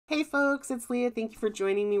Hey folks, it's Leah. Thank you for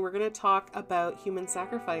joining me. We're going to talk about human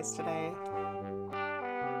sacrifice today.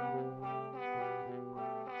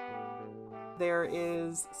 There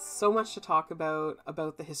is so much to talk about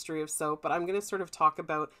the history of soap, but I'm going to sort of talk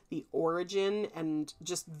about the origin and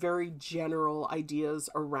just very general ideas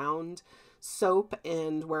around soap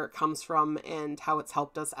and where it comes from and how it's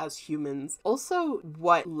helped us as humans. Also,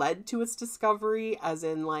 what led to its discovery, as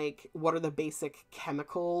in like what are the basic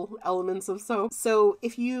chemical elements of soap. So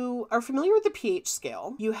if you are familiar with the pH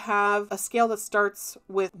scale, you have a scale that starts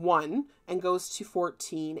with 1 and goes to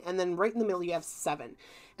 14, and then right in the middle you have 7.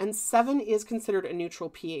 And 7 is considered a neutral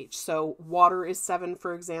pH. So water is 7,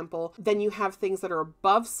 for example. Then you have things that are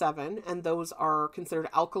above 7, and those are considered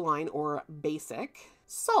alkaline or basic.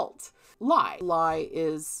 Salt. Lye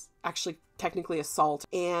is actually technically a salt.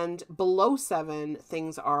 And below 7,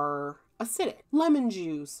 things are acidic. Lemon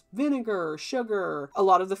juice, vinegar, sugar. A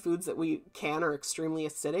lot of the foods that we can are extremely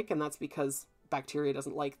acidic, and that's because bacteria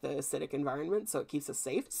doesn't like the acidic environment, so it keeps us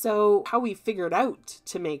safe. So how we figured out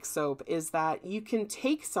to make soap is that you can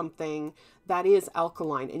take something that is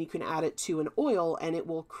alkaline and you can add it to an oil and it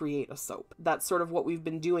will create a soap. That's sort of what we've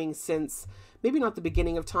been doing since maybe not the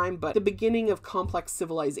beginning of time, but the beginning of complex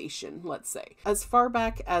civilization, let's say. As far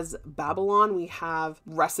back as Babylon, we have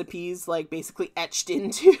recipes like basically etched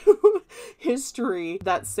into history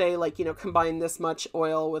that say like, you know, combine this much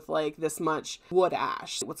oil with like this much wood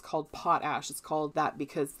ash. What's called pot ash. It's called that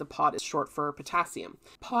because the pot is short for potassium.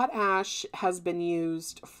 Pot ash has been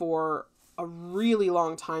used for a really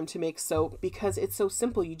long time to make soap because it's so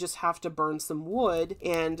simple. You just have to burn some wood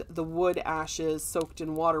and the wood ashes soaked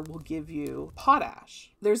in water will give you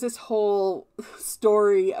potash. There's this whole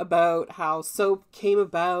story about how soap came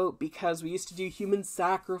about because we used to do human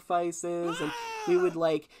sacrifices and we would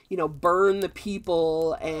like, you know, burn the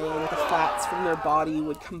people and the fats from their body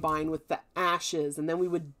would combine with the ashes and then we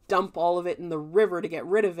would dump all of it in the river to get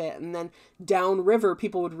rid of it. And then downriver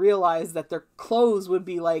people would realize that their clothes would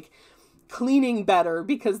be like cleaning better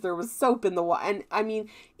because there was soap in the water. And I mean,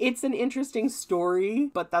 it's an interesting story,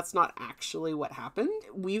 but that's not actually what happened.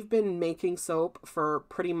 We've been making soap for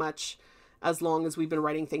pretty much as long as we've been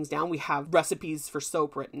writing things down. We have recipes for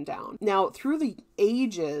soap written down. Now, through the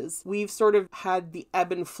ages, we've sort of had the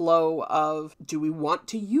ebb and flow of, do we want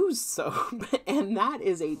to use soap? And that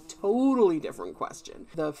is a totally different question.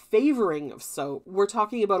 The favoring of soap, we're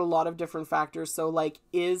talking about a lot of different factors. So like,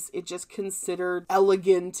 is it just considered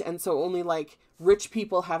elegant and so only like rich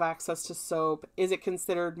people have access to soap? Is it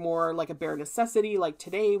considered more like a bare necessity like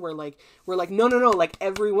today we're like no, like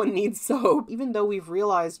everyone needs soap? Even though we've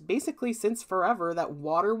realized basically since forever that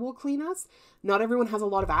water will clean us, not everyone has a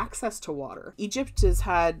lot of access to water. Egypt has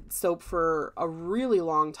had soap for a really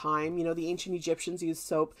long time. You know, the ancient Egyptians used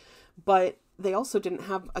soap, but they also didn't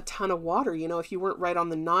have a ton of water. You know, if you weren't right on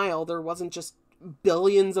the Nile, there wasn't just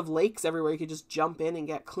billions of lakes everywhere you could just jump in and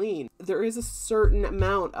get clean. There is a certain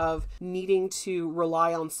amount of needing to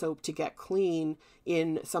rely on soap to get clean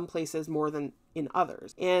in some places more than in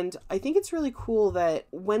others. And I think it's really cool that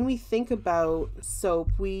when we think about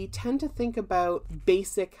soap, we tend to think about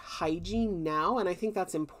basic hygiene now. And I think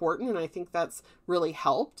that's important. And I think that's really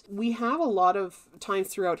helped. We have a lot of times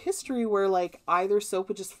throughout history where like either soap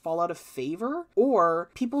would just fall out of favor or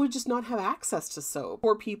people would just not have access to soap.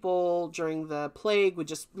 Poor people during the plague would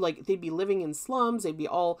just like, they'd be living in slums. They'd be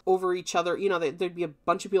all over each other. You know, there'd be a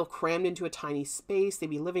bunch of people crammed into a tiny space. They'd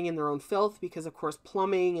be living in their own filth because of course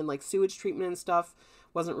plumbing and like sewage treatment and stuff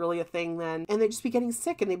wasn't really a thing then, and they'd just be getting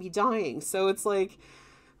sick and they'd be dying. So it's like,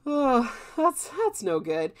 oh, that's no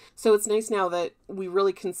good. So it's nice now that we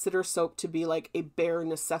really consider soap to be like a bare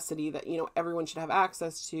necessity that, you know, everyone should have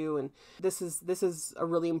access to, and this is a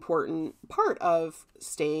really important part of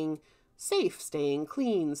staying safe, staying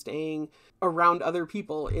clean, staying around other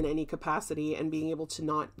people in any capacity and being able to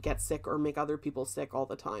not get sick or make other people sick all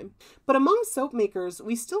the time. But among soap makers,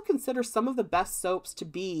 we still consider some of the best soaps to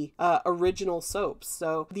be original soaps.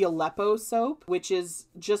 So the Aleppo soap, which is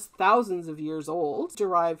just thousands of years old,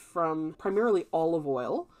 derived from primarily olive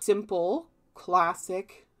oil, simple,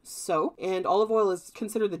 classic soap, and olive oil is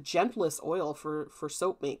considered the gentlest oil for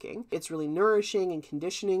soap making. It's really nourishing and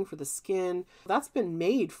conditioning for the skin. That's been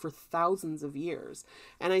made for thousands of years,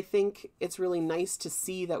 and I think it's really nice to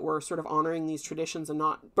see that we're sort of honoring these traditions and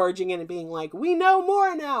not barging in and being like, we know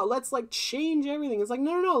more now, let's like change everything. It's like,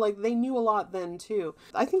 no, like they knew a lot then too.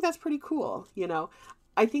 I think that's pretty cool, you know.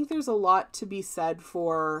 I think there's a lot to be said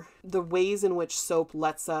for the ways in which soap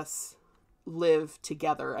lets us live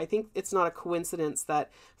together. I think it's not a coincidence that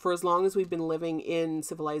for as long as we've been living in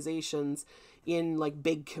civilizations, in like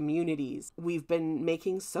big communities. We've been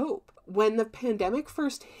making soap. When the pandemic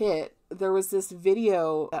first hit, there was this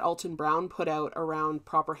video that Alton put out around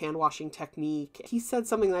proper hand washing technique. He said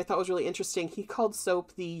something that I thought was really interesting. He called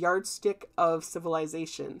soap the yardstick of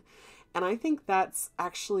civilization. And I think that's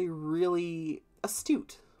actually really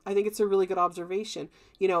astute. I think it's a really good observation.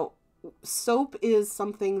 You know, soap is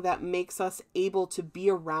something that makes us able to be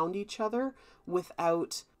around each other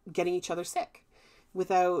without getting each other sick,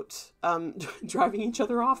 without driving each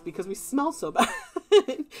other off because we smell so bad.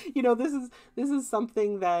 You know, this is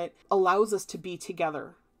something that allows us to be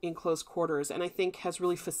together in close quarters, and I think has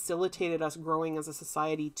really facilitated us growing as a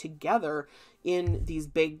society together in these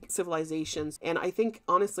big civilizations. And I think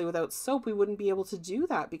honestly, without soap, we wouldn't be able to do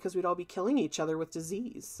that because we'd all be killing each other with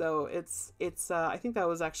disease. So it's I think that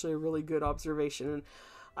was actually a really good observation. And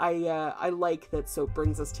I like that soap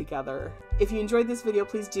brings us together. If you enjoyed this video,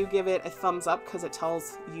 please do give it a thumbs up because it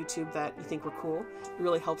tells YouTube that you think we're cool. It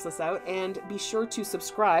really helps us out. And be sure to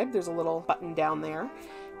subscribe. There's a little button down there.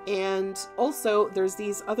 And also there's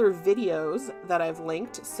these other videos that I've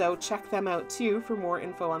linked, so check them out too for more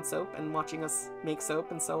info on soap and watching us make soap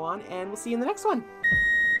and so on. And we'll see you in the next one.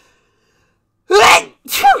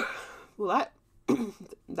 Well,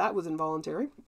 that was involuntary.